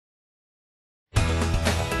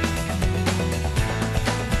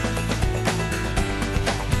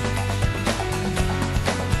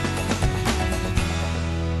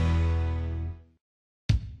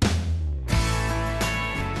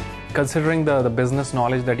Considering the business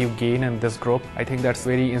knowledge that you gain in this group, I think that's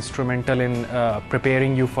very instrumental in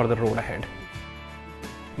preparing you for the road ahead.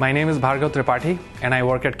 My name is Bhargav Tripathi and I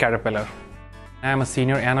work at Caterpillar. I am a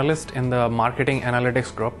senior analyst in the marketing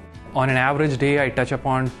analytics group. On an average day, I touch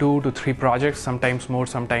upon 2 to 3 projects, sometimes more,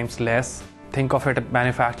 sometimes less. Think of it as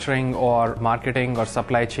manufacturing or marketing or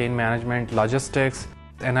supply chain management, logistics.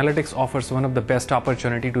 Analytics offers one of the best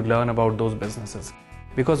opportunity to learn about those businesses.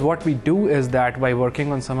 Because what we do is that by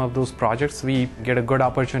working on some of those projects, we get a good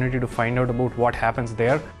opportunity to find out about what happens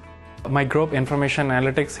there. My group, Information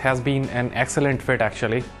Analytics, has been an excellent fit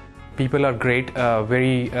actually. People are great,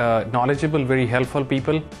 very knowledgeable, very helpful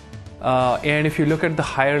people. And if you look at the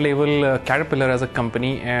higher level, Caterpillar as a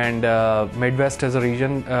company and Midwest as a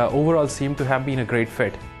region, overall seem to have been a great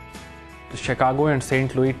fit. Chicago and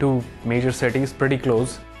St. Louis, 2 major cities, pretty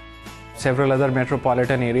close. Several other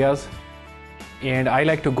metropolitan areas. And I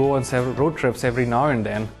like to go on several road trips every now and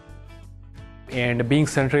then. And being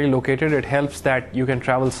centrally located, it helps that you can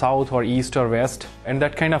travel south or east or west, and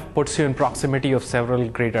that kind of puts you in proximity of several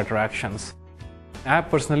great attractions. I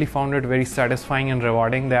personally found it very satisfying and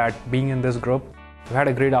rewarding that being in this group, I've had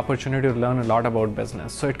a great opportunity to learn a lot about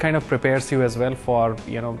business. So it kind of prepares you as well for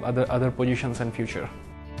other positions in future.